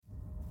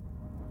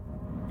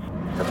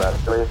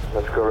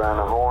Let's go around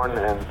the horn,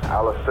 and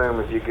I'll assume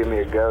if you give me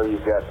a go,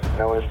 you've got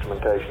no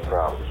instrumentation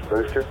problems.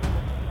 Booster,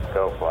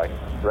 go flight.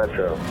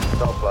 Retro,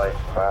 go flight.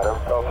 Fido,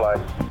 go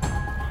flight.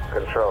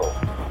 Control,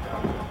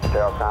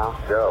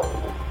 Telcom, go.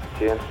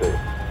 GNC,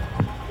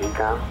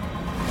 Ecom,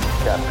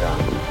 Capcom,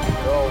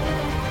 go.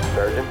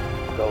 Surgeon,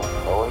 go.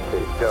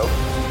 ONC, go.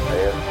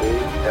 ASD,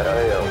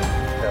 FAO,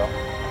 go.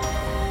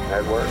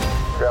 Network,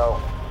 go.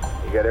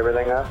 You got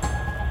everything up?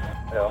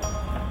 Go.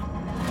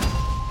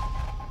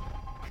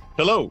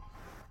 Hello,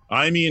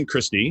 I'm Ian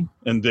Christie,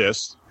 and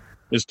this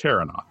is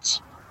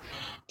Terranauts.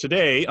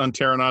 Today on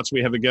Terranauts,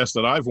 we have a guest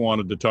that I've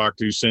wanted to talk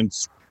to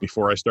since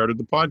before I started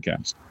the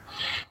podcast.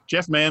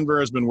 Jeff Manver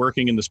has been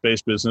working in the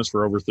space business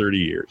for over 30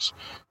 years.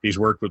 He's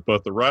worked with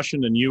both the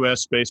Russian and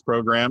U.S. space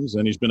programs,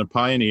 and he's been a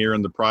pioneer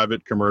in the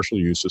private commercial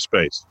use of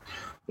space.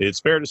 It's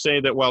fair to say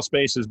that while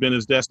space has been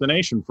his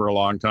destination for a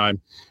long time,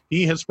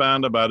 he has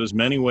found about as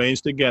many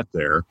ways to get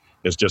there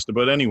as just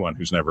about anyone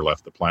who's never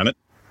left the planet.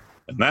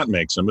 And that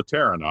makes him a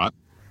Terranaut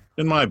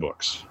in my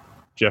books.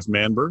 Jeff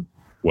Manver,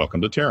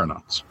 welcome to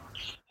Terranauts.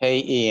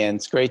 Hey, Ian.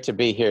 It's great to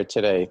be here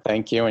today.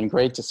 Thank you, and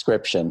great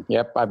description.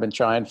 Yep, I've been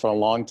trying for a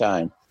long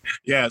time.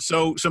 Yeah,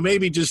 so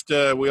maybe just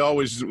we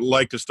always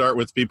like to start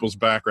with people's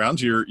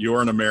backgrounds.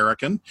 You're an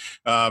American.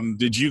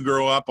 Did you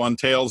grow up on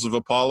Tales of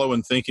Apollo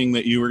and thinking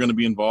that you were going to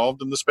be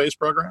involved in the space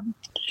program?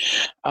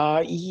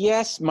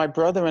 Yes, my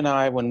brother and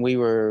I, when we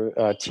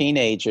were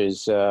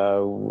teenagers,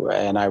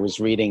 and I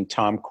was reading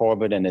Tom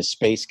Corbett and his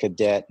Space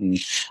Cadet and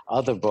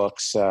other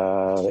books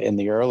in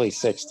the early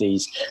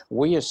 60s,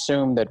 we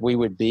assumed that we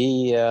would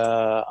be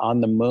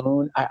on the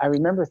moon. I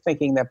remember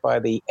thinking that by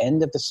the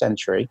end of the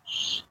century,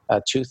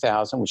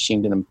 2000, which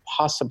seemed an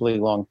impossibly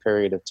long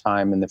period of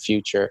time in the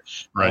future,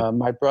 right.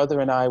 My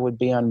brother and I would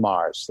be on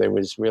Mars. There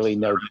was really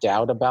no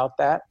doubt about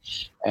that.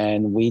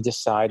 And we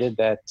decided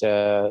that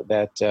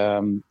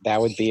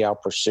that would be our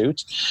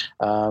pursuit.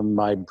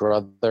 My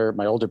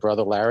older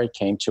brother Larry,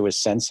 came to his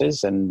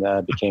senses and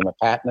became a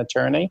patent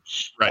attorney.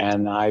 Right.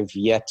 And I've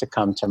yet to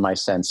come to my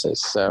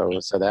senses. So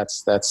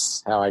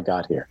that's how I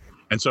got here.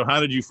 And so, how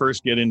did you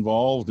first get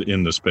involved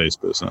in the space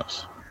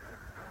business?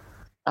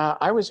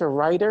 I was a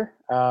writer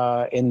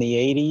in the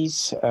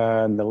 80s,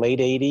 in the late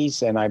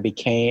 80s, and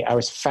I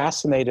was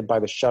fascinated by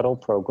the shuttle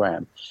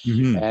program.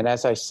 Mm-hmm. And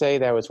as I say,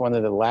 that was one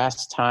of the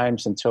last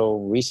times until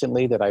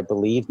recently that I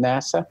believed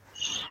NASA.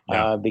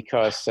 Yeah.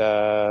 Because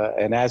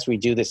as we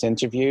do this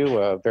interview,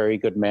 a very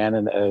good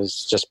man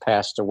has just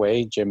passed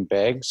away, Jim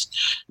Beggs.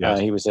 Yes.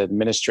 He was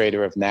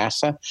administrator of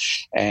NASA,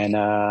 and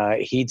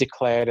he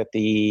declared at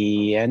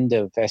the end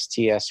of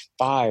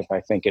STS-5,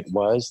 I think it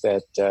was,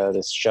 that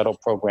this shuttle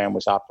program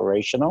was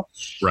operational,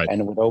 right,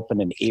 and it would open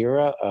an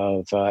era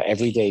of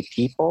everyday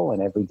people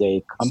and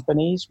everyday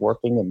companies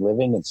working and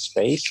living in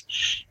space,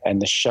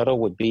 and the shuttle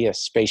would be a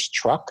space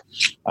truck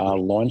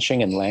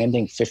launching and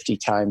landing 50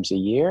 times a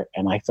year,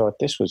 and I thought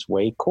this was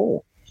way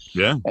cool.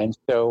 Yeah. And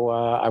so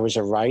I was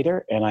a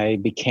writer, and I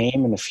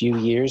became, in a few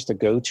years, the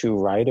go-to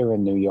writer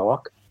in New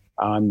York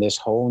on this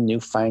whole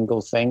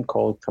newfangled thing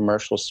called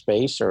commercial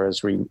space, or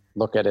as we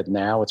look at it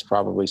now, it's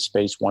probably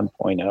Space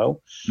 1.0.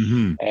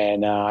 Mm-hmm.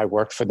 And I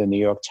worked for the New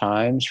York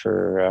Times,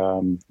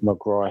 for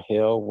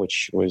McGraw-Hill,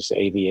 which was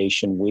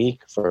Aviation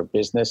Week, for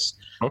Business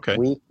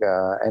Week.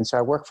 And so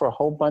I worked for a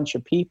whole bunch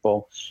of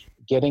people,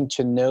 getting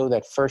to know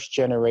that first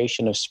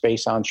generation of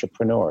space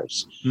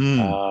entrepreneurs.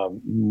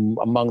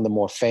 Among the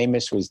more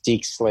famous was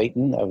Deke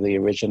Slayton of the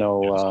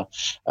original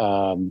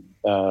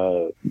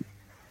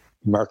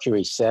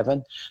Mercury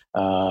 7,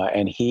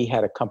 and he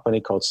had a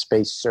company called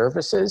Space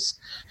Services,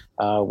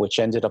 which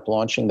ended up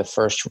launching the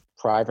first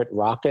private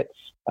rocket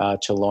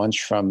to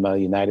launch from the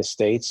United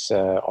States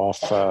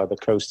off the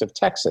coast of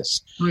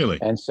Texas. Really?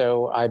 And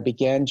so I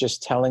began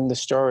just telling the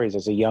stories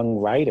as a young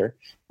writer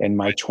in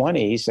my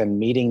 20s and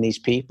meeting these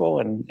people,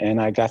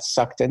 and I got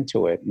sucked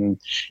into it.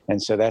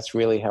 And so that's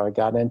really how I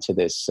got into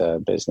this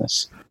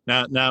business.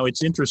 Now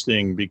it's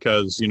interesting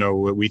because,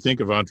 we think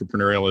of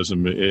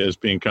entrepreneurialism as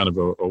being kind of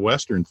a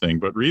Western thing,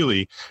 but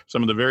really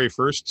some of the very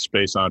first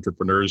space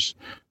entrepreneurs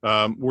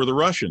were the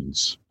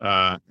Russians,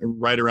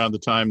 right around the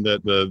time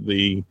that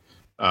the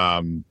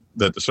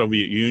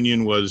Soviet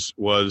Union was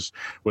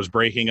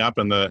breaking up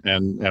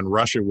and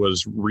Russia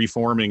was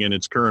reforming in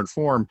its current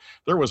form.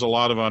 There was a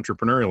lot of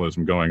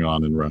entrepreneurialism going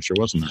on in Russia,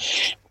 wasn't there?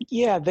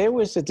 Yeah, there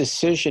was a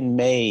decision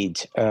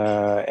made,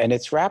 and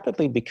it's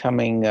rapidly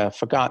becoming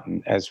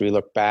forgotten as we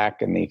look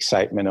back and the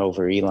excitement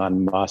over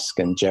Elon Musk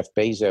and Jeff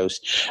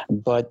Bezos.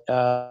 But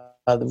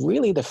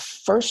really the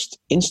first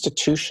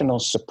institutional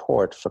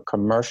support for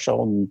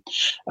commercial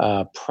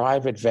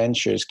private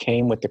ventures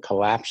came with the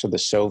collapse of the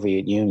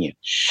Soviet Union.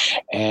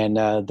 And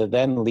the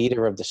then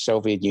leader of the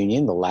Soviet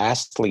Union, the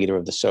last leader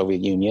of the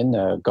Soviet Union,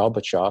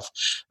 Gorbachev,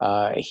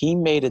 he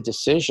made a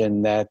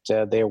decision that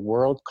their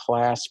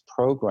world-class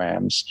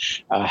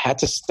programs had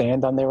to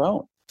stand on their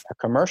own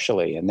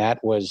commercially. And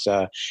that was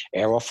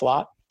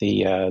Aeroflot,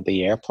 the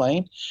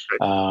airplane.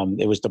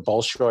 It was the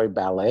Bolshoi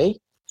Ballet.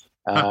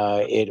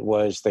 It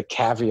was the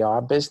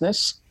caviar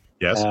business,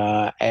 yes,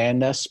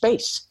 and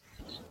space.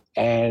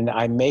 And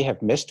I may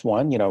have missed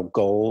one,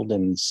 gold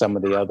and some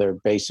of the other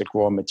basic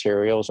raw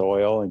materials,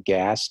 oil and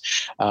gas.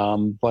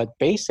 But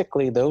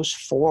basically, those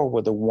four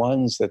were the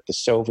ones that the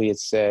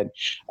Soviets said,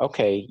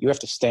 okay, you have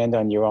to stand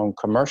on your own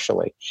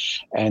commercially.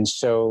 And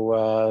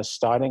so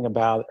starting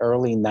about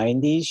early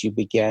 90s, you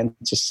began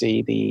to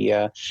see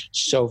the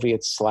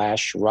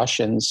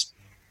Soviet/Russians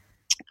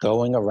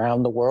going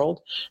around the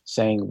world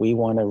saying, we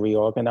want to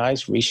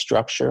reorganize,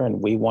 restructure,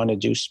 and we want to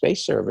do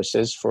space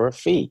services for a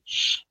fee.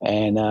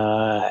 And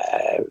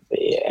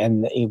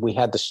we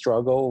had the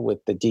struggle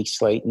with the Deke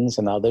Slaytons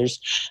and others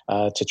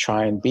to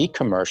try and be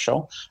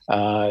commercial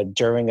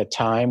during a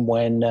time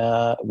when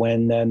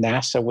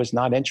NASA was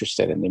not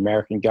interested and the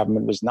American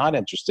government was not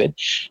interested.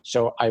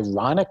 So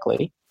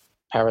ironically,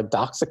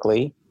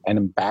 paradoxically, and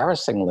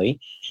embarrassingly,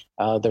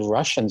 the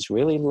Russians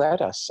really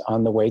led us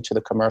on the way to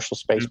the commercial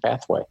space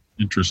pathway.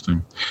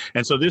 Interesting.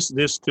 And so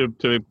this to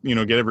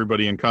get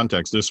everybody in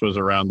context, this was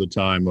around the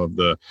time of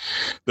the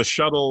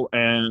shuttle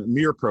and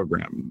Mir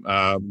program,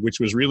 which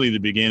was really the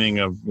beginning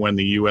of when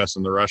the U.S.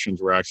 and the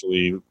Russians were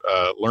actually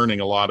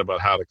learning a lot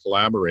about how to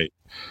collaborate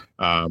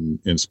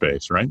in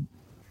space, right?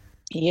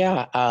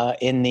 Yeah,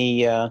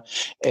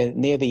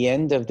 near the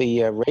end of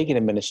the Reagan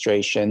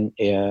administration,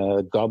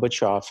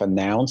 Gorbachev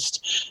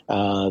announced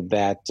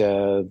that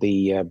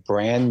the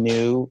brand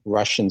new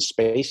Russian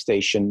space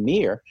station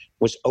Mir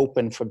was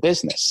open for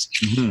business,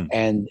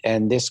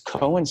 and this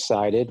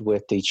coincided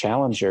with the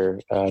Challenger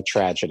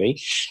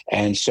tragedy,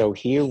 and so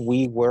here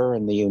we were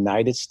in the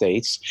United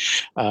States.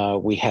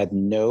 We had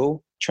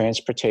no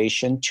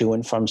transportation to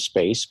and from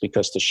space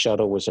because the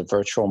shuttle was a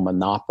virtual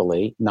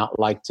monopoly, not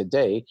like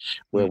today,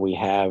 where we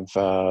have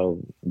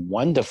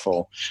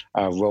wonderful,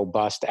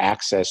 robust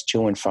access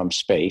to and from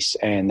space.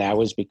 And that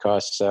was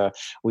because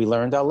we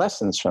learned our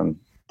lessons from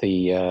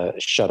the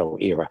shuttle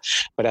era.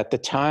 But at the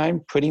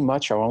time, pretty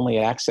much our only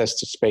access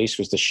to space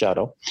was the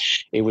shuttle.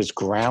 It was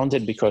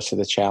grounded because of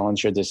the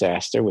Challenger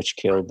disaster, which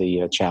killed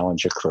the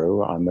Challenger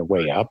crew on the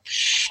way up.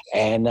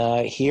 And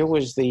here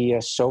was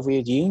the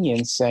Soviet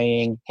Union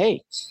saying,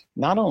 hey,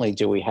 not only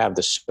do we have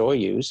the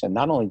Soyuz and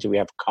not only do we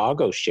have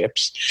cargo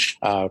ships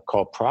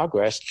called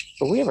Progress,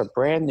 but we have a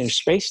brand new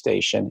space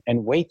station.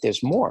 And wait,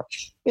 there's more.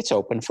 It's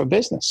open for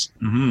business.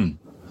 Mm-hmm.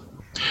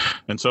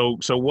 And so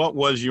what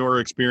was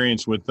your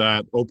experience with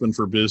that open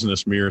for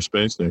business Mir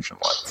space station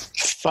like?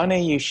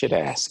 Funny you should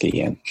ask,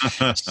 Ian.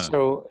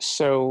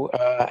 So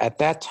at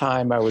that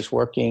time, I was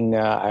working.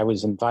 I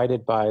was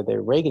invited by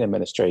the Reagan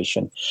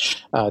administration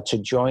to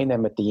join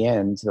them at the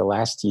end, the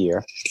last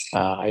year.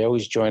 I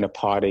always join a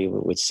party,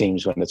 it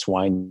seems, when it's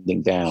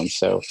winding down.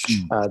 So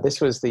this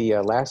was the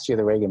last year of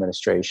the Reagan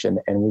administration,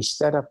 and we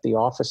set up the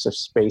Office of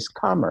Space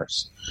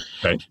Commerce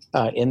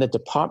in the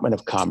Department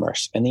of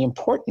Commerce. And the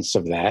importance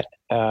of that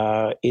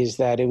is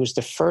that it was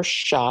the first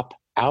shop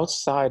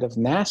outside of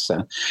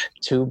NASA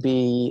to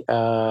be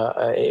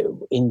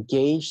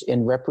engaged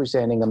in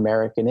representing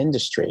American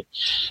industry.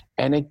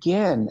 And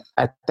again,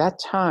 at that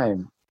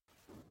time,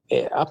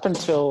 up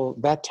until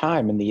that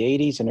time in the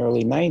 80s and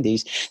early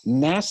 90s,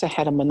 NASA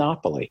had a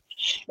monopoly.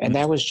 And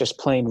that was just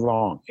plain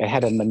wrong. It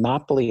had a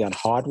monopoly on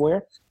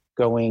hardware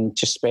going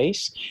to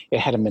space. It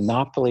had a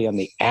monopoly on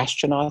the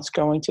astronauts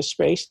going to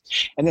space.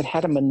 And it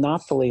had a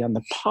monopoly on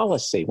the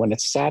policy. When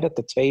it sat at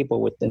the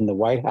table within the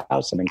White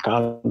House and in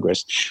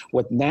Congress,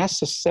 what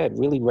NASA said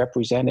really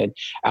represented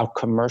our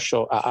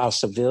commercial, our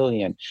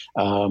civilian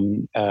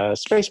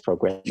space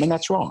program. And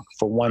that's wrong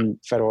for one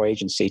federal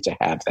agency to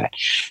have that.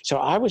 So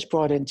I was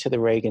brought into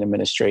the Reagan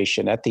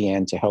administration at the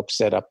end to help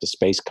set up the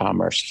space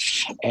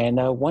commerce. And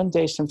one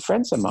day, some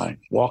friends of mine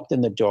walked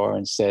in the door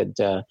and said,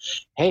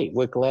 hey,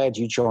 we're glad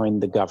you joined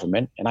the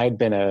government. And I had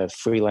been a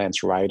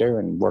freelance writer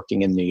and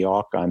working in New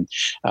York on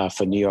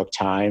for New York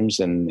Times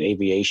and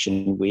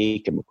Aviation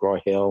Week and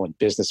McGraw-Hill and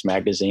business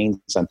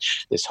magazines on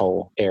this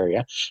whole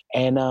area.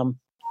 And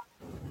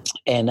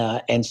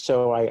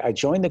so I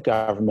joined the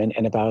government,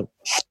 and about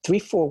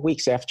 3-4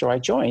 weeks after I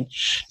joined,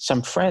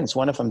 some friends,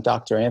 one of them,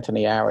 Dr.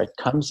 Anthony Arrett,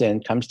 comes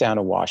down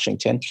to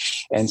Washington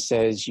and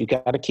says, you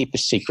got to keep a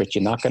secret.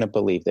 You're not going to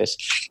believe this,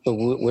 but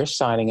we're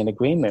signing an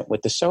agreement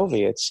with the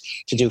Soviets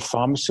to do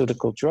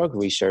pharmaceutical drug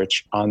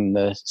research on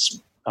the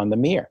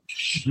Mir.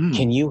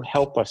 Can you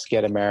help us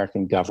get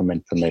American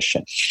government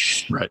permission?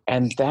 Right.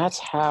 And that's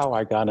how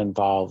I got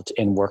involved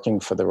in working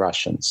for the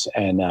Russians.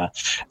 And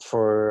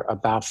for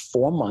about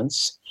 4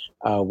 months,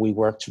 we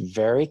worked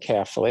very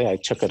carefully. I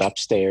took it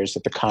upstairs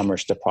at the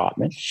Commerce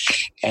Department.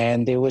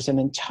 And there was an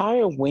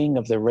entire wing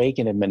of the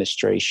Reagan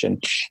administration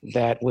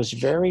that was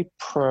very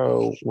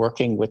pro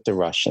working with the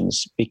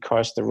Russians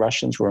because the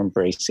Russians were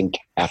embracing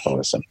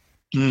capitalism.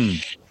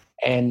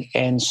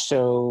 And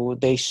so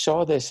they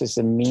saw this as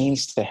a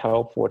means to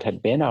help what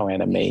had been our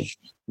enemy,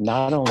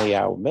 not only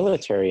our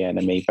military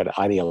enemy, but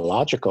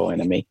ideological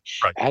enemy,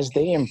 as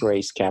they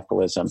embrace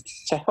capitalism,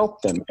 to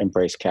help them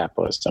embrace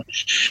capitalism.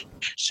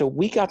 So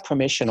we got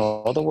permission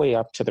all the way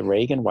up to the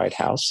Reagan White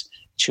House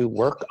to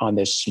work on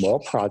this small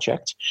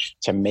project,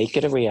 to make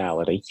it a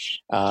reality,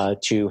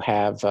 to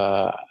have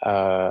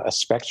a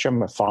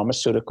spectrum of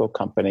pharmaceutical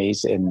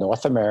companies in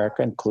North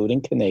America,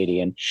 including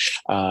Canadian,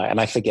 and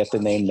I forget the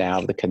name now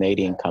of the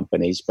Canadian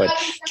companies, but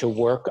to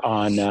work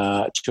on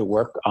the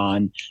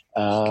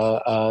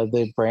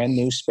brand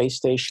new space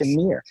station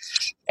Mir.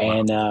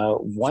 And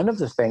one of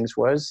the things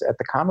was at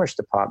the Commerce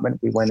Department,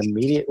 we went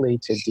immediately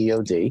to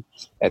DOD,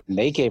 and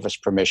they gave us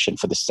permission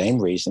for the same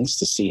reasons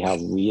to see how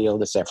real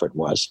this effort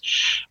was.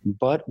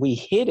 But we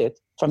hid it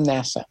from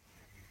NASA.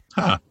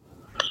 Huh.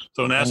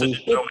 So NASA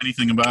didn't know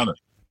anything about it?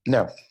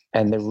 No.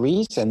 And the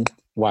reason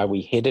why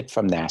we hid it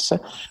from NASA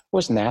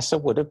was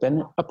NASA would have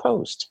been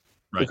opposed.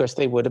 Right. Because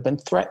they would have been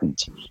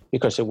threatened,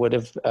 because it would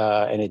have,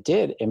 and it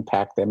did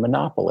impact their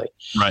monopoly.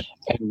 Right.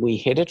 And we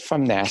hid it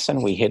from NASA,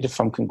 and we hid it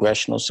from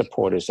congressional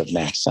supporters of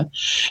NASA.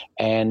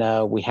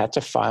 And we had to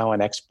file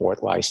an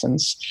export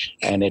license,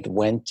 and it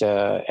went,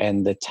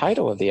 and the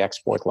title of the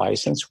export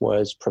license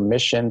was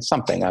permission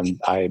something.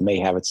 I may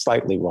have it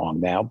slightly wrong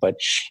now, but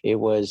it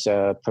was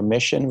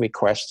permission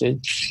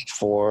requested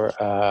for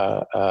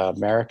an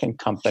American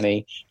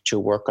company to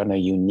work on a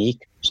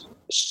unique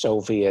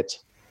Soviet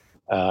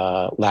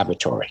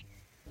laboratory.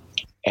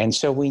 And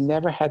so we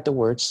never had the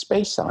word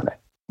space on it.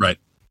 Right.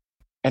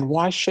 And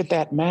why should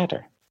that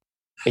matter?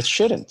 It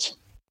shouldn't.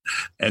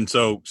 And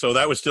so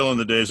that was still in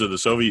the days of the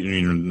Soviet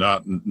Union,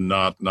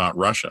 not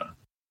Russia.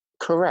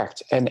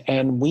 Correct.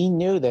 And we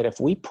knew that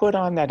if we put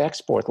on that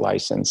export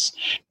license,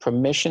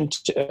 permission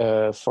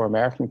for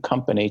American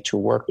company to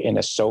work in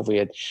a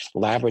Soviet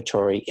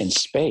laboratory in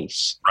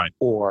space, right,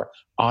 or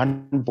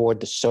on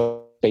board the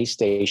space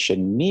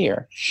station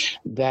Mir,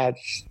 that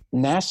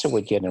NASA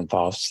would get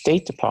involved,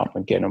 State Department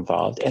would get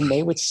involved, and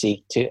they would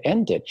seek to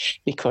end it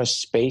because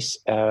space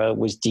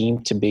was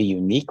deemed to be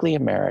uniquely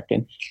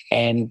American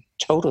and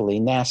totally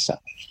NASA.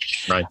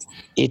 Right.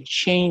 It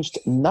changed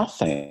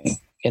nothing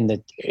in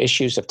the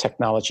issues of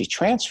technology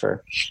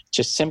transfer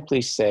to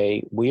simply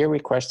say, we are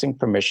requesting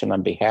permission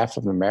on behalf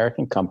of an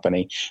American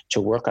company to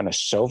work on a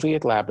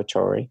Soviet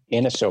laboratory,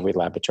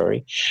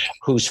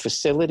 whose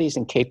facilities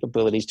and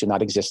capabilities do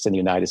not exist in the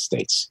United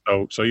States.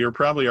 So you're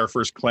probably our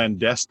first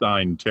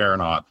clandestine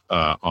terranaut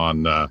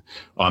on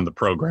the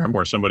program,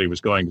 where somebody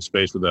was going to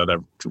space without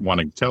ever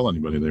wanting to tell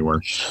anybody they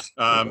were.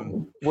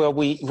 Well,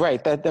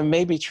 that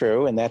may be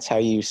true, and that's how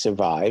you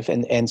survive.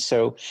 And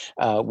so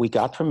we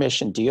got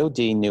permission. DOD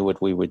knew what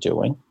we were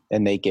doing,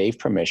 and they gave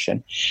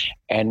permission.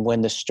 And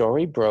when the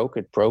story broke,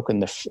 it broke in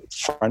the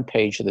front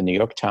page of the New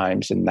York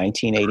Times in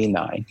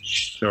 1989.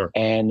 Sure.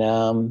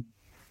 And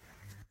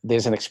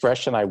there's an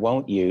expression I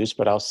won't use,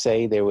 but I'll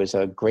say there was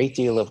a great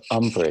deal of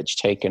umbrage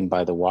taken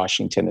by the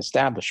Washington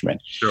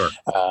establishment. Sure.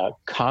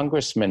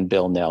 Congressman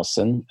Bill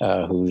Nelson,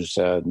 who's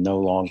no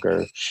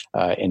longer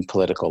in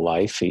political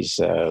life, he's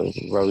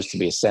rose to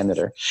be a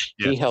senator.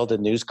 Yes. He held a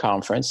news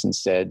conference and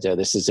said,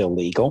 this is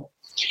illegal.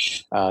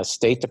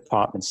 State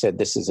Department said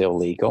this is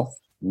illegal.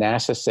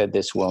 NASA said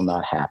this will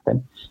not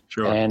happen.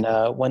 Sure. And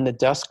when the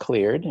dust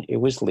cleared, it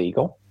was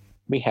legal.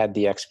 We had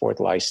the export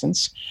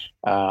license.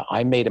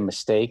 I made a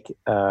mistake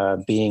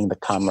being the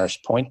commerce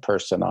point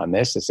person on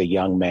this as a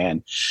young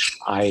man.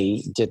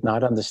 I did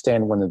not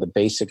understand one of the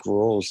basic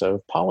rules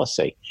of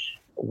policy.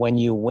 When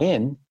you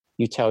win,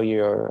 you tell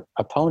your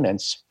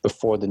opponents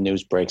before the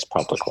news breaks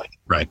publicly.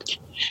 Right.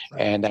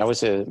 And that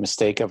was a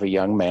mistake of a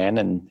young man,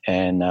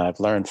 and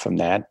I've learned from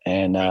that.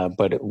 And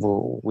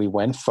we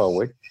went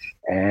forward,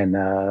 and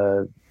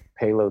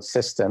Payload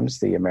Systems,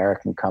 the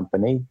American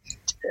company,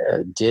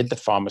 did the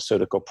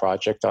pharmaceutical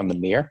project on the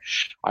Mir.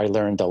 I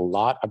learned a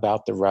lot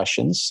about the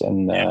Russians,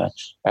 and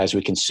as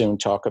we can soon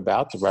talk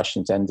about, the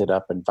Russians ended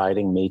up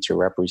inviting me to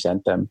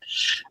represent them,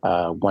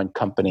 one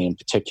company in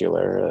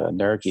particular,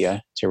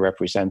 Nergia, to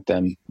represent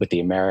them with the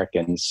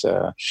Americans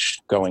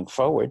going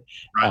forward.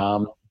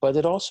 Right. But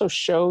it also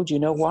showed, you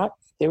know what?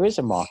 There is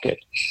a market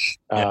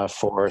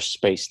for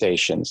space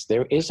stations.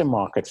 There is a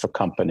market for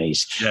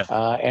companies. Yeah.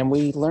 And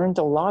we learned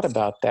a lot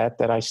about that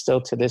I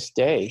still to this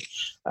day,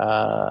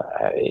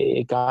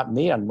 it got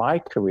me on my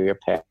career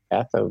path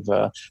of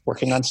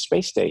working on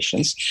space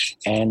stations.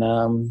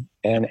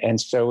 And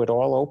so it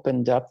all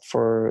opened up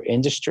for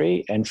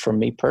industry and for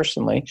me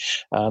personally,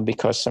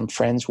 because some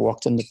friends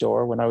walked in the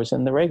door when I was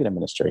in the Reagan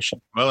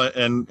administration. Well,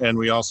 and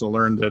we also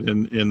learned that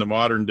in the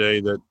modern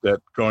day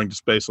that going to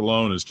space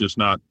alone is just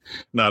not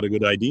a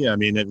good idea. I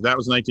mean, that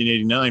was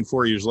 1989.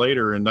 4 years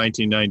later, in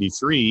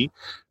 1993,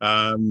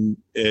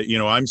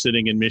 I'm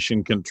sitting in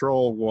mission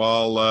control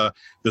while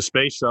the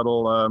space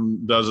shuttle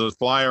does a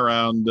fly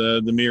around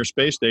the Mir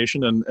space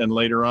station, and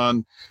later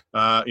on,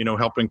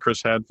 helping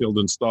Chris Hadfield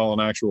install an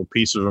actual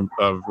piece of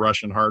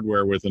Russian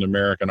hardware with an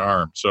American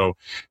arm. So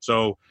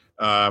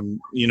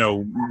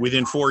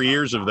within 4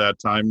 years of that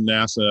time,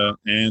 NASA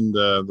and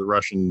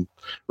the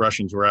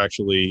Russians were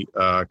actually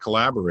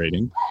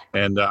collaborating.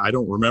 And I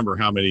don't remember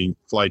how many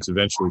flights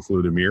eventually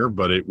flew to Mir,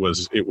 but it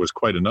was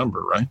quite a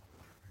number, right?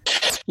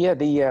 Yeah,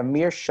 the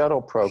Mir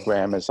shuttle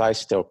program, as I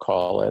still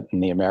call it,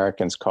 and the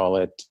Americans call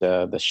it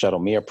the Shuttle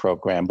Mir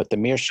program, but the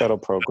Mir shuttle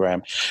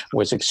program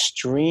was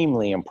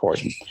extremely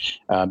important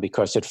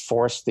because it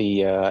forced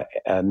the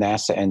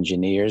NASA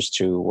engineers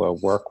to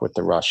work with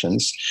the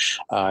Russians.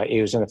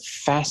 It was a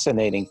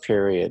fascinating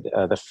period.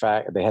 The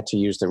fact they had to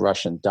use the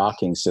Russian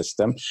docking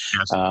system,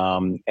 Yes.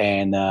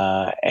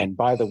 And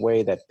by the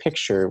way, that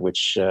picture,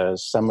 which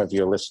some of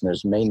your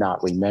listeners may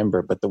not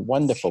remember, but the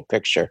wonderful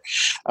picture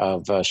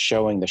of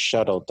showing the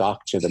shuttle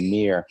docked to the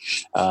Mir,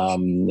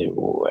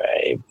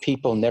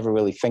 people never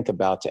really think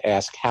about to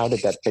ask, how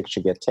did that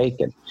picture get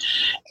taken?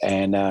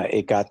 And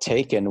it got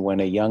taken when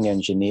a young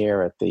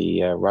engineer at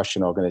the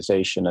Russian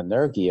organization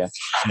Energia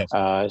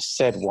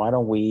said, why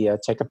don't we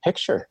take a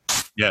picture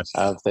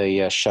of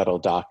the shuttle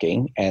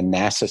docking? And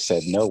NASA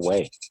said, no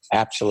way,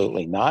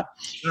 absolutely not.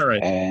 All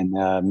right. And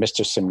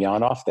Mr.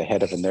 Semyonov, the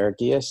head of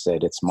Energia,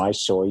 said, it's my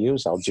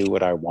Soyuz, I'll do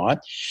what I want.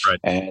 Right.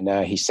 And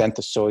he sent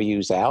the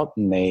Soyuz out,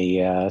 and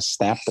they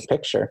snapped the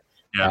picture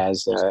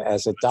as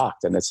it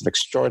docked. And it's an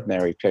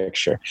extraordinary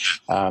picture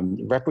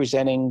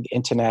representing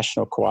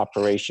international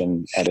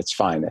cooperation at its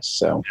finest.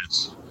 So.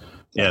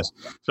 Yes.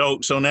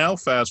 So now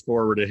fast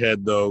forward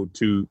ahead though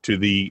to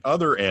the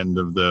other end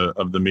of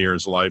the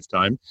Mir's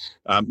lifetime.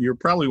 You're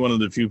probably one of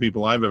the few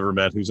people I've ever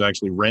met who's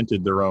actually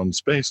rented their own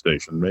space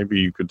station. Maybe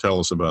you could tell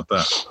us about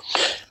that.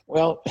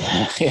 Well,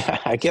 yeah,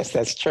 I guess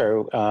that's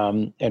true.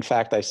 In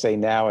fact, I say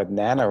now at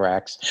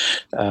Nanoracks,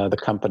 the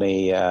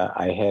company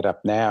I head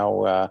up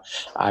now,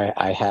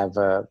 I have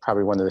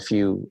probably one of the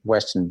few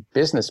Western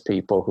business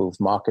people who've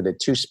marketed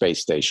 2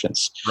 space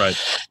stations. Right.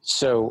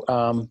 So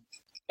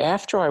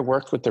after I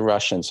worked with the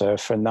Russians,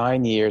 for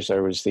 9 years,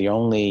 I was the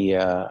only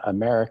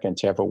American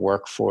to ever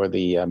work for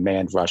the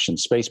manned Russian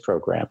space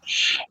program.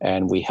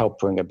 And we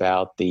helped bring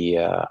about the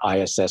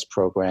ISS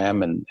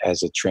program, and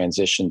as it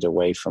transitioned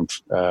away from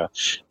the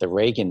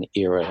Reagan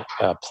era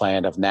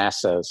plan of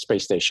NASA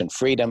Space Station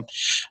Freedom,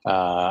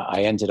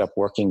 I ended up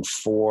working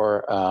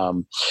for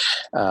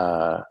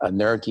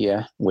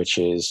Energia, which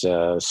is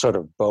sort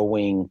of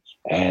Boeing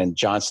and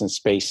Johnson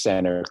Space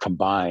Center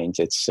combined.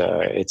 It's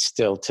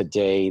still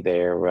today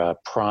their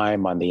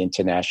prime on the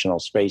International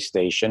Space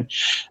Station.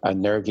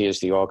 Energia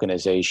is the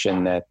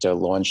organization that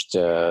launched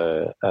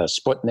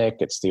Sputnik.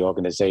 It's the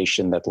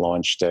organization that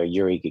launched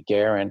Yuri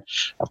Gagarin,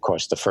 of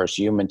course, the first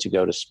human to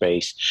go to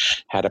space.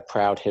 Had a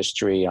proud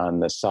history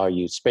on the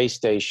Soyuz space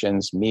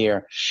stations,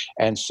 Mir.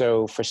 And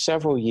so for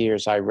several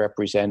years, I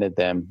represented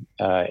them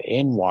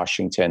in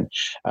Washington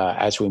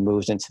as we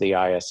moved into the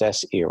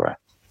ISS era.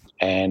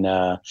 And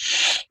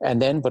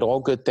then, but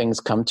all good things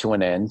come to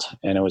an end,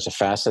 and it was a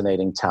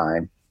fascinating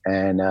time.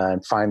 And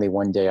finally,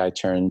 one day I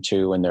turned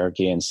to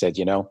Energia and said,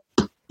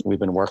 we've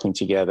been working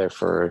together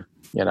for,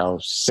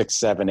 6,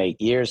 7,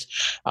 8 years.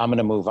 I'm going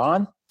to move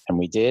on. And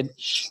we did.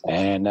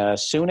 And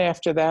soon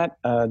after that,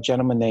 a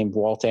gentleman named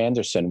Walt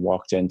Anderson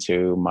walked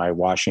into my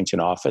Washington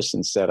office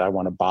and said, I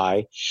want to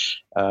buy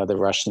the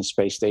Russian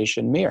space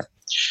station Mir.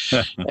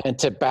 And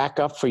to back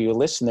up for your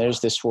listeners,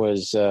 this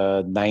was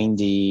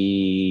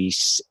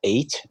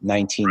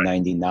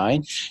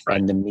 1999, right.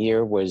 And the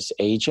Mir was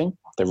aging.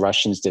 The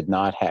Russians did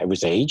not have, it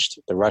was aged.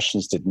 The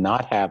Russian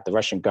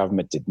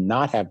government did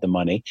not have the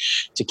money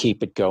to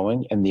keep it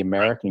going. And the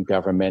American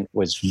government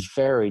was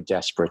very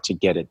desperate to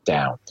get it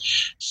down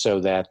so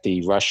that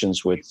the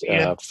Russians would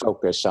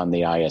focus on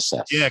the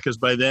ISS. Yeah, because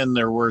by then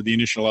the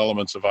initial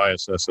elements of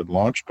ISS had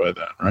launched by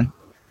then, right?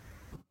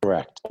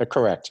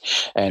 Correct.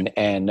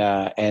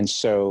 And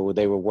so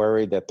they were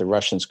worried that the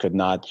Russians could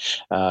not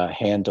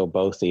handle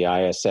both the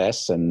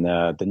ISS and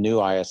the new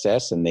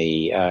ISS and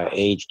the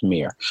aged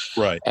Mir.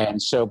 Right.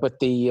 And so, but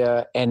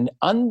I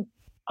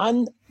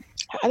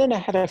don't know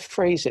how to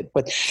phrase it,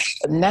 but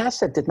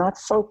NASA did not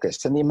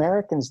focus, and the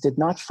Americans did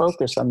not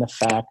focus on the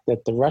fact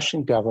that the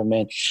Russian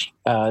government,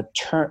 a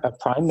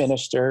prime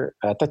minister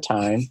at the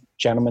time, a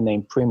gentleman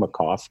named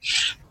Primakov,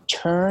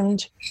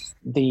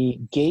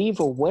 gave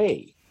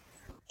away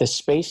the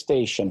space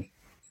station,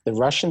 the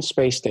Russian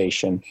space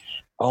station,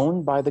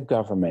 owned by the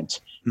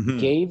government,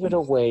 gave it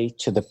away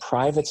to the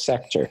private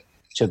sector,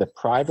 to the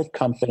private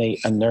company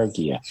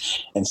Energia,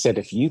 and said,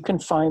 if you can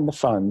find the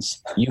funds,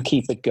 you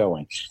keep it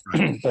going.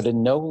 But it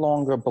no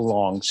longer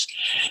belongs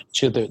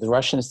to the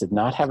Russians did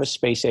not have a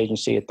space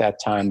agency at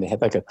that time. They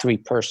had like a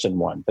 3-person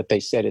one, but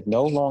they said it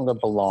no longer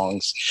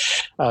belongs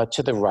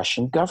to the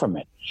Russian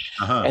government.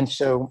 And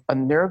so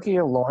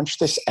Energia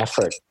launched this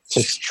effort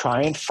to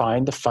try and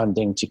find the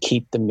funding to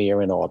keep the Mir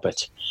in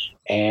orbit.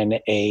 And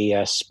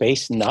a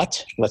space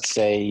nut, let's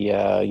say,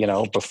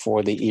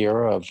 before the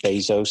era of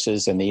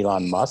Bezos's and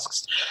Elon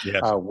Musk's,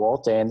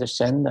 Walt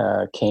Anderson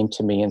came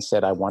to me and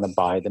said, I want to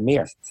buy the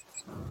Mir.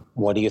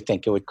 What do you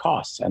think it would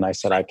cost? And I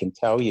said, I can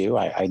tell you,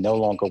 I no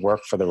longer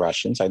work for the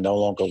Russians. I no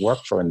longer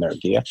work for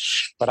Energia,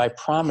 but I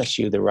promise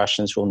you the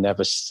Russians will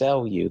never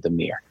sell you the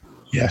Mir.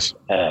 Yes.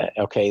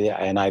 Okay,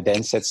 and I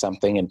then said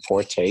something in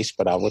poor taste,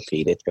 but I'll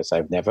repeat it because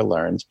I've never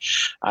learned.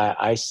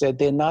 I said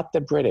they're not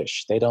the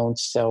British. They don't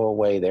sell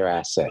away their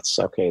assets.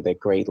 Okay, they're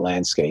great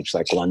landscapes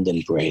like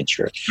London Bridge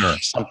or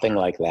something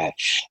like that.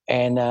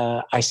 And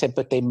I said,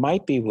 but they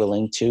might be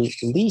willing to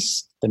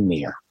lease the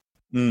Mir.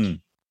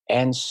 Mm.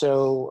 And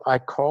so I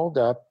called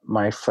up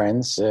my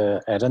friends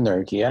at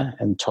Energia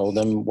and told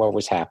them what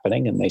was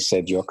happening. And they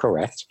said, you're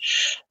correct.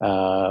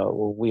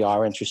 We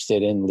are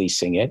interested in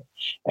leasing it.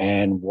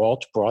 And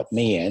Walt brought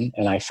me in,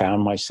 and I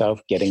found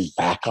myself getting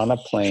back on a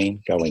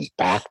plane, going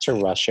back to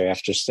Russia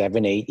after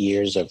 7-8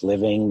 years of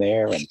living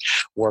there and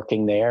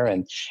working there.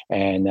 And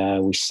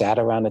we sat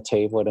around the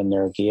table at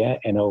Energia,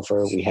 and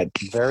we had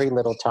very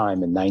little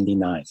time in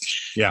 99.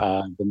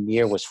 Yeah. The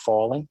Mir was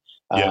falling.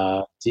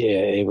 Yeah.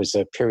 It was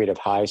a period of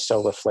high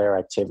solar flare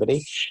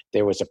activity.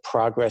 There was a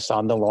progress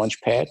on the launch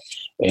pad.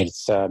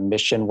 Its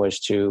mission was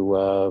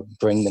to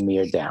bring the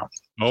Mir down.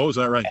 Oh, is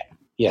that right?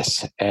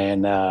 Yes.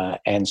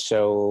 And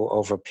so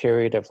over a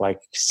period of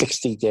like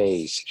 60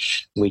 days,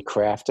 we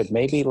crafted,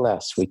 maybe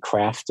less, we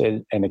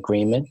crafted an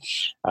agreement.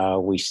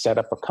 We set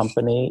up a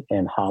company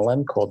in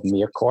Holland called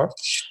MirCorp.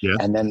 Yes.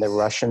 And then the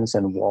Russians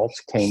and Walt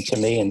came to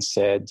me and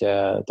said,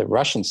 the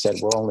Russians said,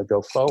 we'll only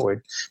go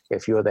forward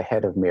if you're the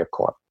head of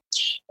MirCorp.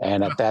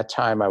 And at that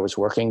time, I was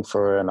working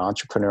for an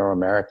entrepreneurial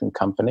American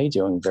company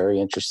doing very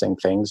interesting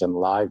things and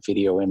live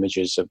video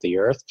images of the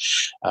Earth.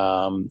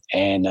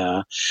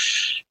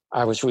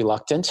 I was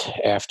reluctant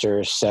after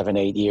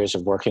 7-8 years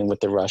of working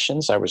with the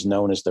Russians. I was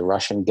known as the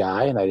Russian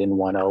guy, and I didn't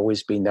want to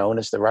always be known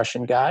as the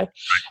Russian guy.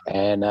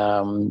 And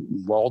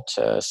Walt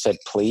said,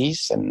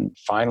 please. And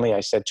finally, I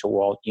said to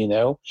Walt,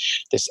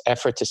 this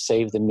effort to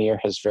save the Mir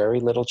has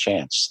very little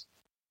chance.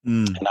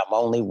 And I'm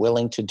only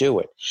willing to do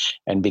it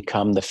and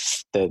become the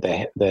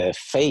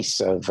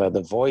face of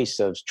the voice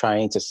of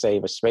trying to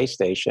save a space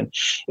station.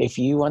 If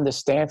you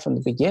understand from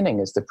the beginning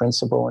as the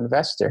principal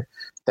investor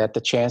that the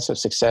chance of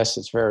success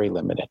is very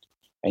limited,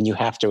 and you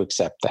have to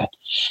accept that.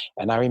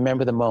 And I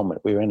remember the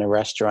moment we were in a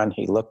restaurant,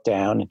 he looked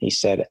down and he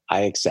said, I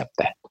accept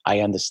that.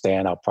 I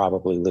understand I'll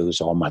probably lose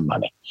all my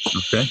money.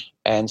 Okay.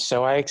 And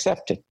so I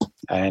accepted,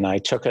 and I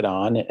took it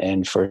on.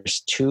 And for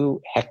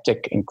 2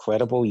 hectic,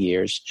 incredible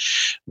years,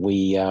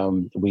 we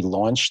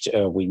launched.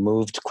 We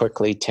moved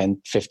quickly,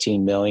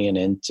 10-15 million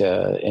into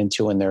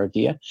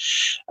Energia,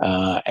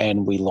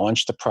 and we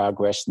launched the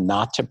Progress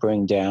not to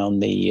bring down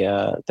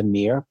the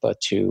Mir,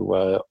 but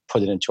to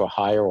put it into a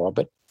higher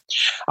orbit.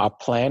 Our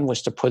plan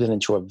was to put it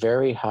into a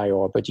very high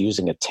orbit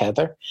using a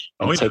tether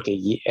and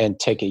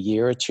take a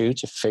year or 2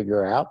 to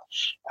figure out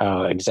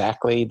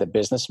exactly the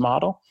business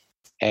model.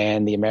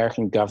 And the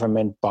American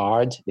government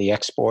barred the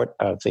export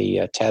of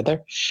the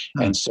tether.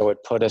 And so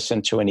it put us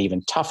into an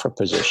even tougher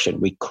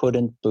position. We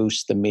couldn't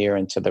boost the Mir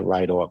into the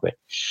right orbit.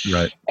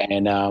 Right.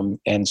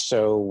 And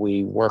so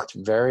we worked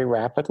very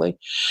rapidly.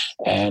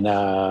 And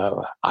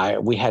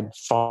we had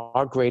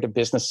far greater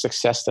business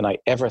success than I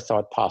ever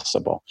thought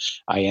possible.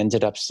 I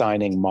ended up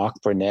signing Mark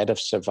Burnett of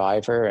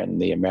Survivor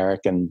and the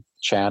American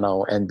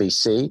channel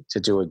NBC to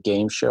do a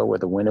game show where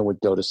the winner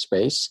would go to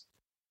space.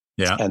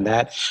 Yeah. And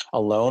that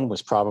alone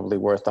was probably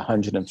worth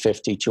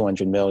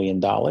 $150-200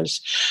 million.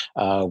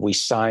 We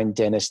signed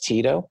Dennis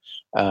Tito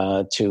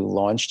to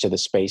launch to the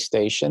space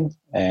station,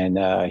 and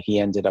he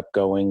ended up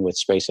going with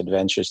Space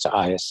Adventures to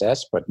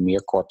ISS, but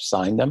MirCorp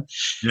signed them.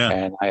 Yeah.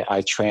 And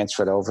I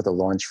transferred over the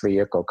launch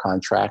vehicle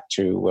contract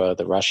to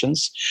the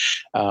Russians.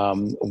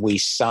 We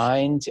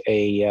signed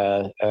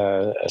a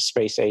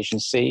space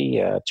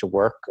agency to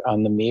work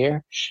on the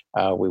Mir.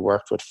 We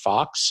worked with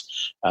Fox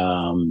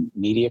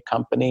Media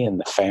Company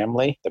and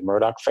the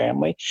Murdoch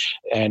family,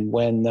 and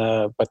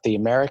but the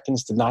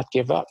Americans did not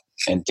give up.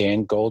 And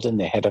Dan Golden,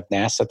 the head of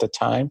NASA at the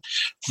time,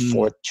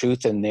 fought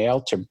tooth and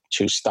nail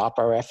to stop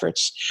our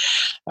efforts.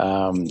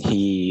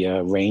 He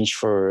arranged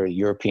for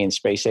European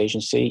Space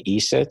Agency,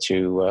 ESA,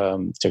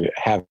 to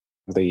have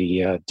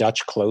the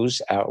Dutch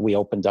close out. We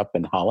opened up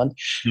in Holland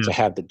to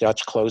have the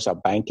Dutch close our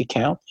bank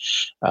account.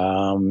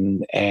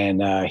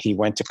 And he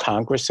went to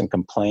Congress and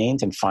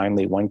complained. And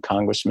finally, one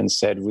congressman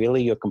said,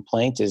 really, your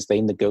complaint is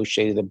they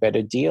negotiated a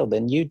better deal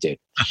than you did,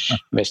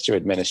 Mr.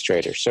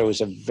 Administrator. So it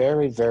was a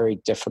very, very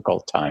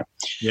difficult time.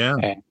 Yeah.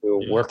 And we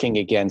were working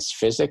against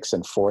physics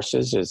and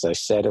forces. As I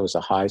said, it was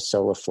a high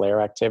solar flare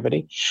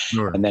activity.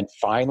 Sure. And then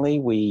finally,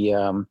 we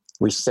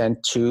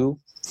sent 2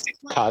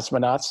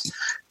 cosmonauts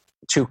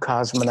to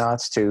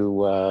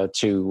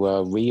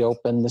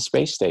reopen the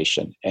space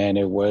station. And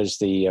it was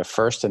the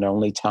first and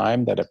only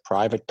time that a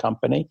private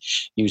company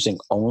using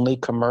only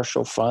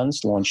commercial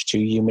funds launched 2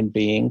 human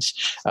beings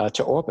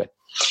to orbit.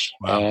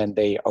 Wow. And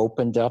they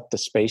opened up the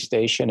space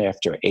station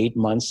after 8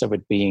 months of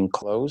it being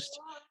closed.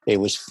 It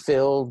was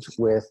filled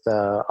with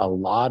a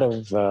lot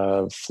of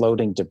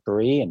floating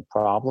debris and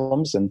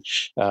problems, and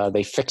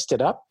they fixed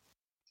it up.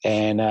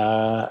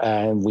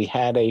 And we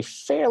had a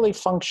fairly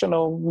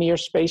functional Mir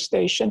space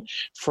station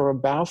for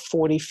about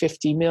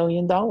 $40-50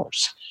 million.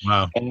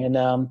 Wow!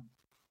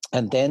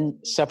 And then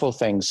several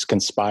things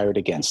conspired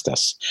against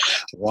us.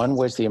 One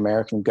was the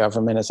American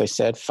government, as I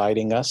said,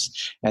 fighting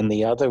us, and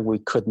the other we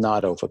could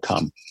not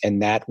overcome,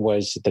 and that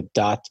was the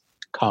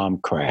 .com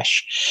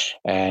crash.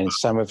 And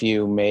some of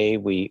you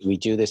we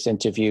do this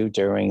interview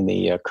during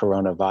the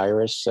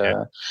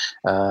coronavirus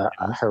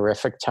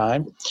horrific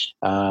time.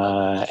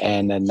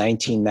 And in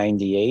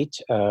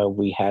 1998,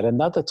 we had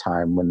another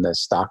time when the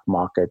stock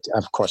market,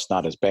 of course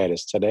not as bad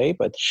as today,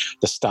 but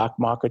the stock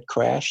market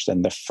crashed,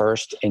 and the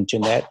first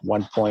internet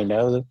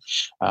 1.0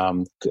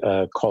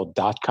 called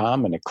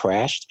 .com, and it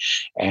crashed.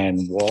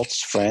 And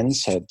Walt's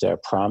friends had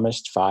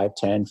promised 5,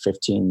 10,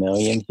 15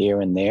 million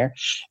here and there,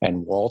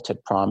 and Walt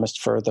had promised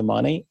further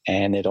money,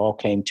 and it all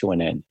came to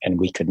an end, and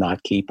we could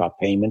not keep our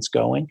payments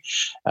going,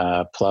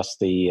 plus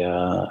the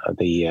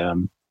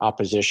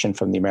opposition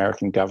from the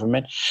American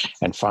government.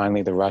 And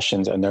finally, the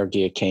Russians,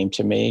 Energia, came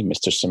to me,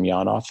 Mr.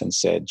 Semyonov, and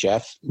said,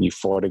 Jeff, you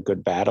fought a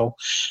good battle,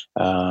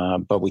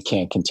 but we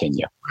can't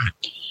continue.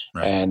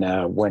 Right.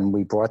 And when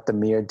we brought the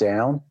Mir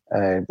down,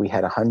 we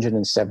had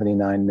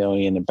 179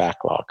 million in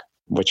backlog,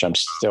 which I'm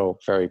still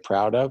very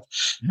proud of.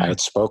 Yeah.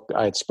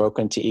 I had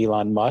spoken to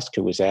Elon Musk,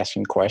 who was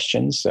asking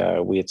questions.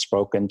 We had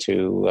spoken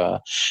to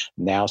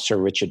now Sir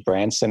Richard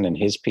Branson and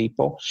his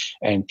people,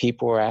 and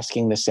people were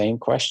asking the same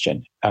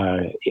question.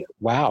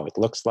 Wow, it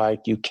looks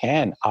like you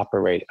can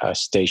operate a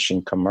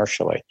station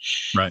commercially.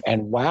 Right.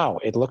 And wow,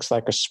 it looks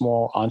like a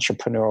small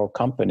entrepreneurial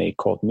company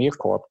called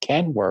MirCorp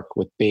can work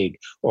with big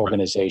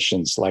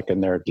organizations like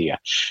Energia. Right.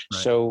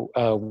 So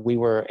we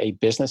were a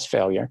business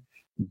failure,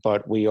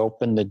 but we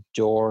opened the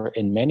door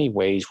in many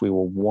ways. We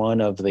were one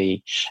of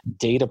the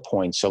data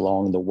points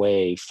along the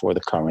way for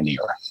the current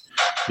era.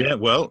 Yeah,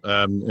 well,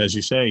 as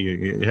you say,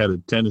 you had a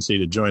tendency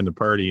to join the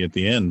party at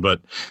the end,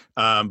 but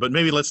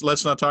maybe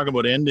let's not talk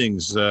about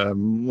endings.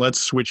 Let's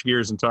switch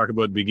gears and talk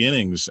about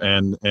beginnings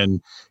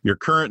and your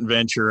current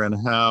venture and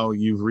how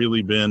you've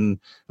really been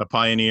a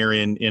pioneer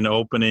in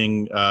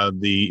opening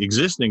the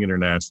existing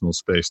International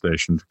Space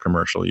Station to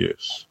commercial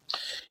use.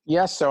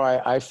 Yes, so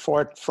I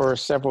fought for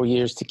several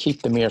years to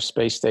keep the Mir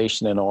space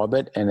station in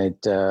orbit, and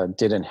it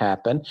didn't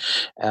happen.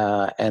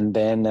 And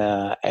then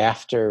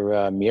after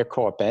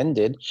MirCorp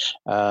ended,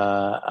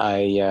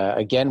 I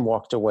again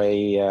walked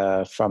away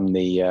from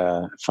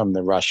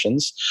the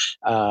Russians,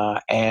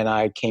 and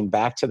I came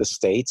back to the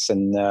States.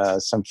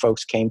 And some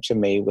folks came to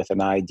me with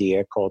an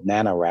idea called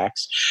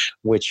NanoRacks,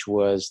 which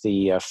was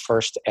the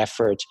first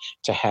effort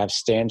to have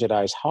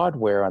standardized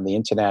hardware on the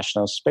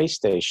International Space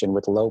Station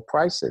with low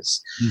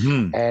prices.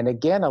 Mm-hmm. And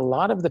again, a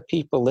lot of the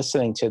people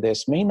listening to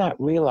this may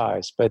not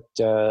realize, but,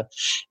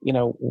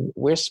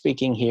 we're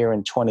speaking here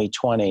in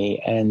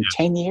 2020, and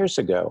 10 years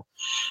ago,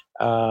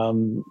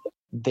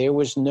 there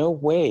was no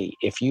way,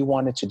 if you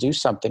wanted to do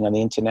something on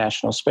the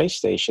International Space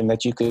Station,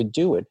 that you could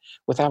do it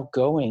without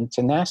going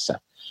to NASA.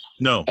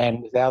 No.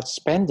 And without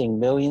spending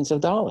millions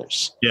of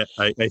dollars. Yeah,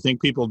 I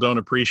think people don't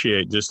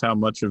appreciate just how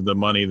much of the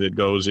money that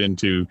goes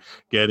into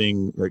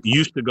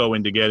used to go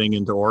into getting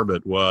into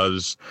orbit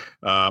was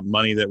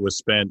money that was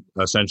spent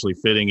essentially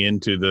fitting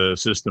into the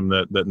system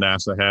that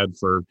NASA had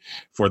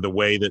for the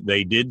way that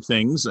they did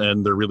things.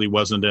 And there really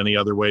wasn't any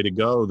other way to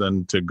go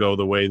than to go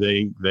the way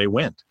they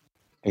went.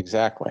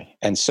 Exactly.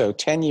 And so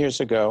 10 years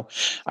ago,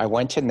 I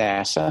went to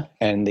NASA,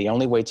 and the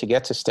only way to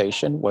get to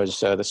station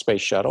was the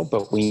space shuttle.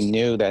 But we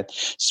knew that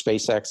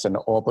SpaceX and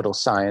Orbital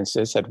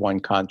Sciences had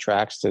won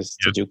contracts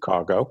to do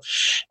cargo.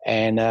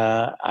 And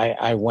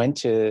I went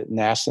to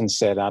NASA and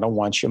said, I don't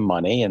want your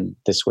money. And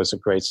this was a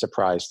great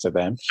surprise to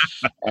them.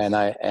 and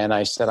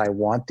I said, I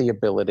want the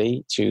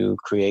ability to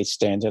create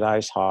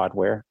standardized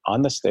hardware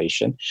on the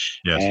station.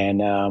 Yes.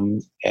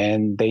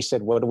 And they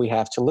said, what do we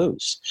have to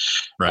lose?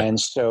 Right. And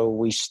so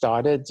we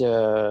started.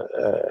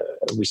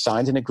 We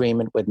signed an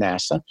agreement with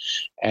NASA,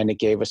 and it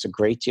gave us a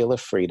great deal of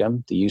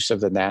freedom, the use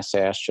of the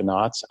NASA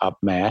astronauts up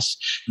mass.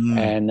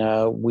 And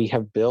we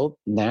have built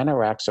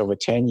NanoRacks over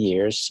 10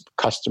 years,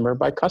 customer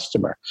by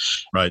customer.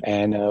 Right.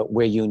 And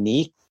we're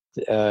unique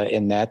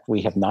in that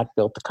we have not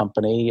built the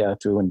company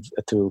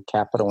through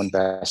capital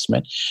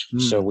investment.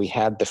 So we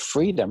had the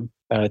freedom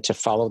to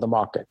follow the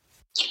market.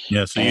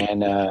 Yeah,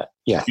 so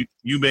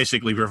you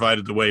basically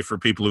provided the way for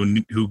people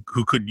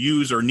who could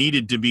use or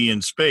needed to be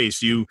in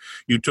space. You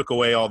took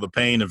away all the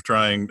pain of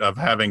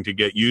having to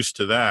get used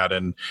to that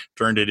and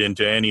turned it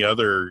into any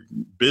other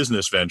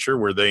business venture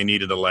where they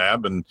needed a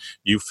lab, and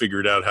you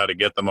figured out how to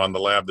get them on the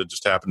lab that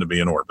just happened to be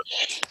in orbit.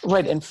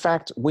 Right. In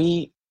fact,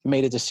 we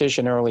made a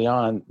decision early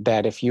on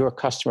that if you're a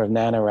customer of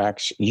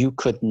NanoRacks, you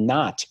could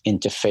not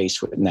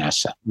interface with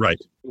NASA. Right.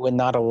 You were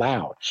not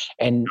allowed.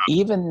 And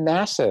even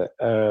NASA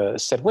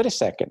said, wait a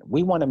second,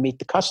 we want to meet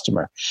the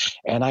customer.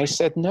 And I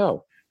said,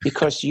 no,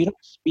 because you don't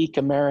speak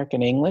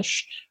American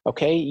English,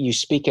 okay? You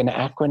speak in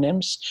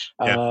acronyms.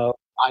 Yeah.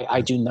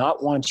 I do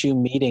not want you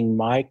meeting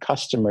my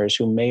customers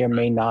who may or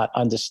may not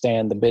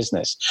understand the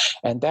business.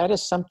 And that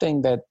is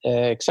something that,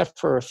 except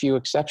for a few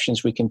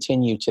exceptions, we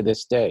continue to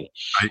this day.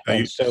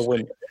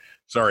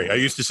 Sorry, I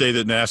used to say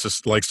that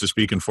NASA likes to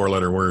speak in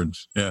 4-letter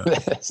words. Yeah,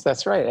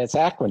 that's right. It's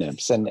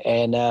acronyms,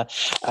 and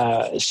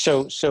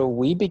so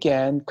we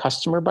began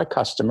customer by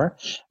customer,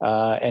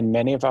 and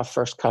many of our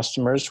first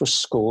customers were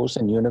schools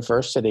and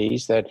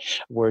universities that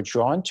were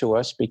drawn to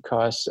us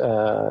because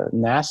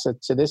NASA,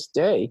 to this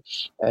day,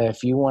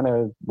 if you want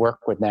to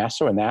work with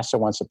NASA or NASA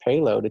wants a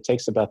payload, it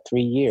takes about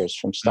 3 years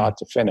from start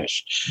to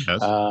finish.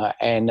 Yes.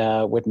 And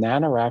with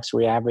Nanoracks,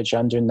 we average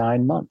under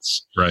 9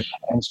 months. Right.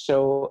 And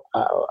so,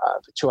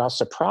 to our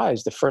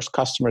surprise, the first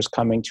customers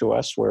coming to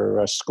us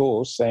were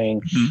schools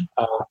saying,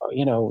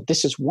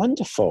 this is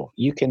wonderful.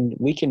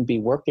 We can be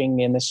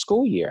working in the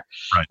school year.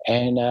 Right.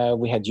 And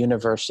we had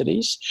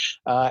universities.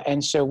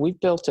 And so we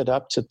built it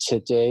up to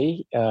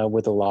today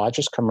with the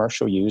largest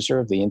commercial user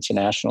of the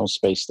International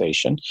Space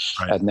Station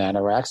at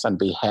Nanoracks on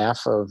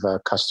behalf of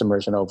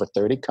customers in over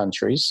 30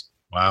 countries.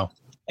 Wow.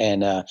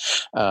 And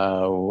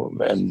I'll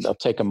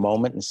take a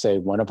moment and say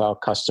one of our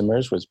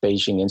customers was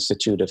Beijing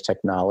Institute of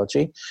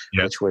Technology,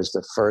 which was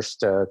the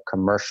first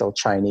commercial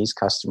Chinese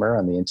customer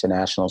on the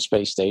International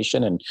Space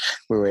Station. And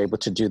we were able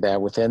to do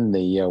that within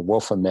the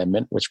Wolf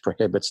Amendment, which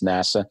prohibits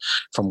NASA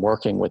from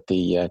working with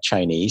the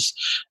Chinese.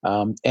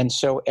 And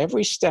so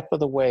every step of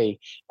the way,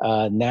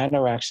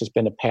 Nanoracks has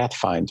been a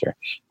pathfinder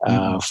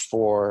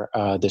for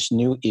this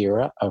new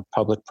era of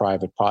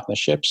public-private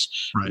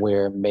partnerships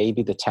where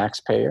maybe the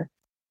taxpayer,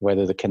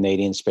 whether the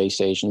Canadian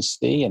Space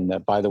Agency, and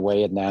by the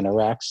way, at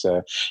Nanoracks,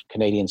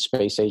 Canadian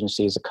Space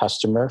Agency is a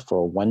customer for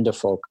a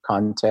wonderful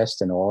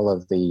contest in all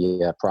of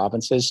the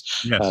provinces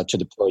to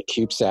deploy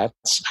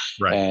CubeSats.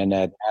 Right. And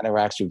at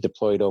Nanoracks, we've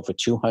deployed over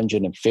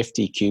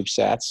 250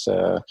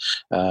 CubeSats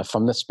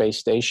from the space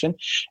station.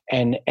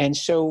 And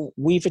so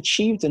we've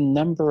achieved a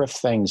number of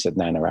things at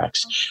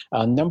Nanoracks.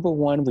 Number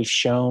one, we've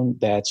shown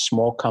that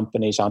small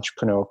companies,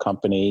 entrepreneurial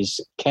companies,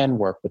 can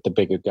work with the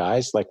bigger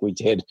guys like we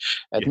did,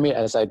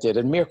 as I did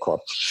at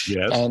Corp.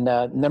 Yes. And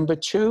number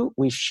two,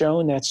 we've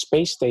shown that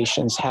space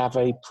stations have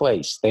a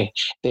place. They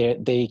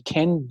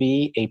can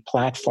be a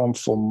platform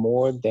for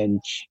more than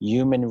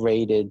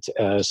human-rated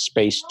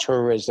space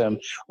tourism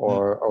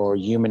or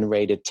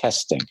human-rated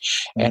testing.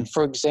 And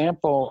for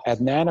example, at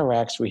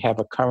Nanoracks, we have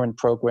a current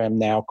program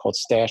now called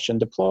Stash and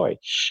Deploy,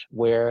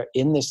 where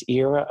in this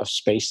era of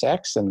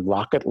SpaceX and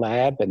Rocket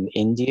Lab and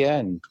India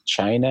and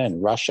China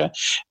and Russia,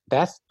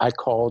 that I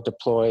call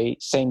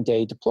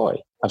same-day deploy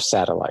of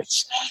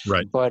satellites.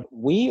 Right. But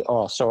we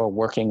also are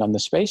working on the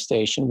space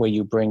station where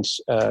you bring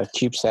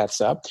CubeSats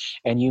up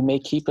and you may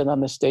keep it on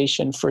the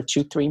station for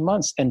 2-3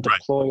 months and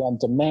deploy on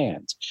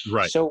demand.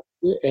 Right. So,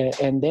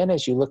 and then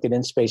as you look at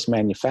in-space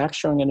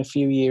manufacturing in a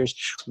few years,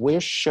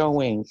 we've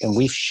shown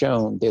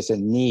there's a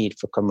need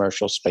for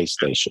commercial space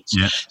stations.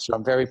 Yeah. So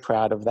I'm very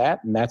proud of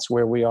that, and that's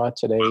where we are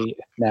today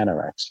at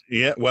Nanoracks.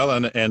 Yeah, well,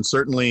 and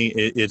certainly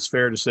it's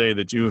fair to say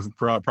that you have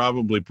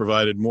probably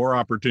provided more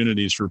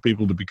opportunities for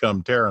people to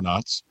become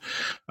Terranauts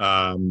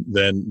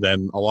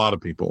than a lot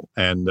of people.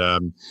 And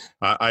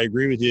I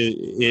agree with you.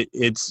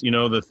 It's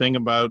the thing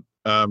about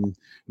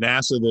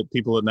NASA that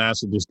people at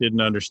NASA just didn't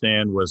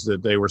understand was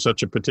that they were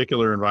such a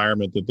particular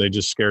environment that they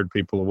just scared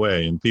people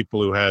away, and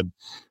people who had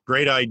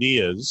great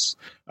ideas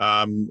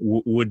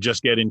would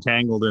just get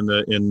entangled in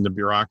the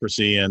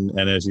bureaucracy, and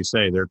as you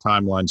say, their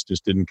timelines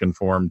just didn't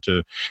conform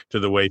to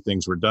the way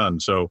things were done.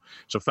 So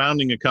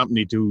founding a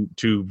company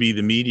to be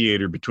the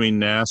mediator between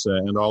NASA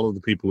and all of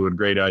the people who had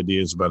great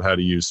ideas about how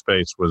to use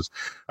space was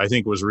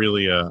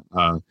really an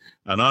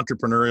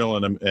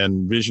entrepreneurial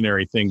and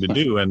visionary thing to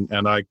do,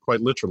 and I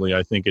quite literally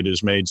I think it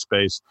has made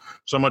space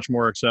so much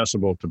more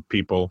accessible to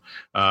people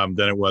than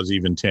it was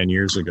even 10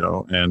 years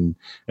ago, and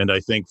I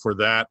think for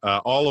that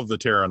all of the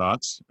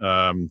Terranauts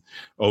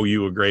owe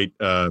you a great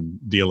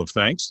deal of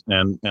thanks,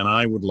 and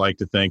I would like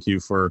to thank you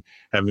for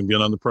having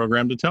been on the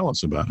program to tell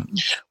us about it.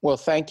 Well,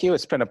 thank you.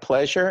 It's been a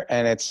pleasure,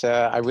 and it's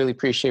I really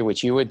appreciate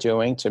what you are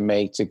doing to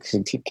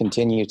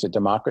continue to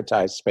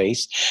democratize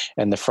space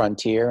and the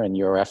frontier, and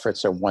your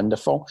efforts are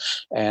wonderful.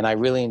 And I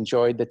really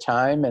enjoyed the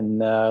time, and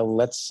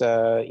let's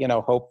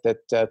hope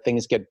that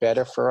things get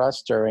better for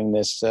us during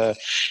this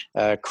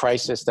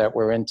crisis that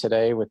we're in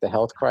today with the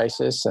health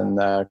crisis and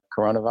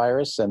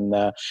coronavirus,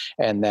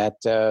 and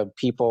that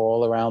people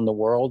all around the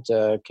world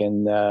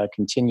can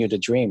continue to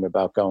dream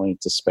about going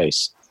to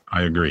space.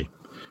 I agree.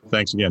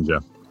 Thanks again,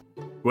 Jeff.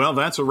 Well,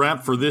 that's a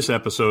wrap for this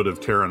episode of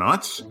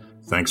Terranauts.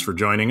 Thanks for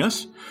joining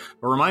us.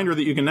 A reminder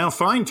that you can now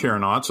find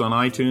Terranauts on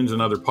iTunes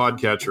and other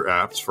podcatcher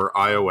apps for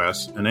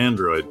iOS and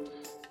Android.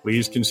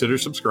 Please consider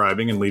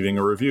subscribing and leaving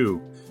a review.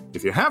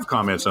 If you have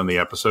comments on the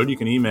episode, you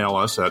can email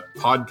us at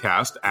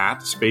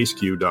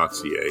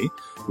podcast@spaceq.ca.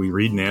 We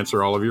read and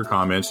answer all of your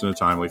comments in a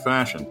timely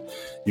fashion.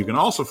 You can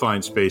also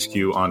find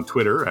SpaceQ on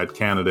Twitter at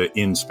Canada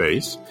in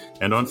Space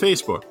and on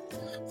Facebook.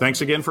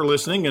 Thanks again for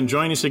listening, and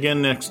join us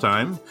again next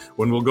time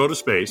when we'll go to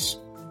space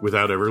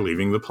without ever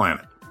leaving the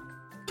planet.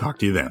 Talk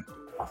to you then.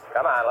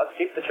 Come on, let's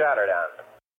keep the chatter down.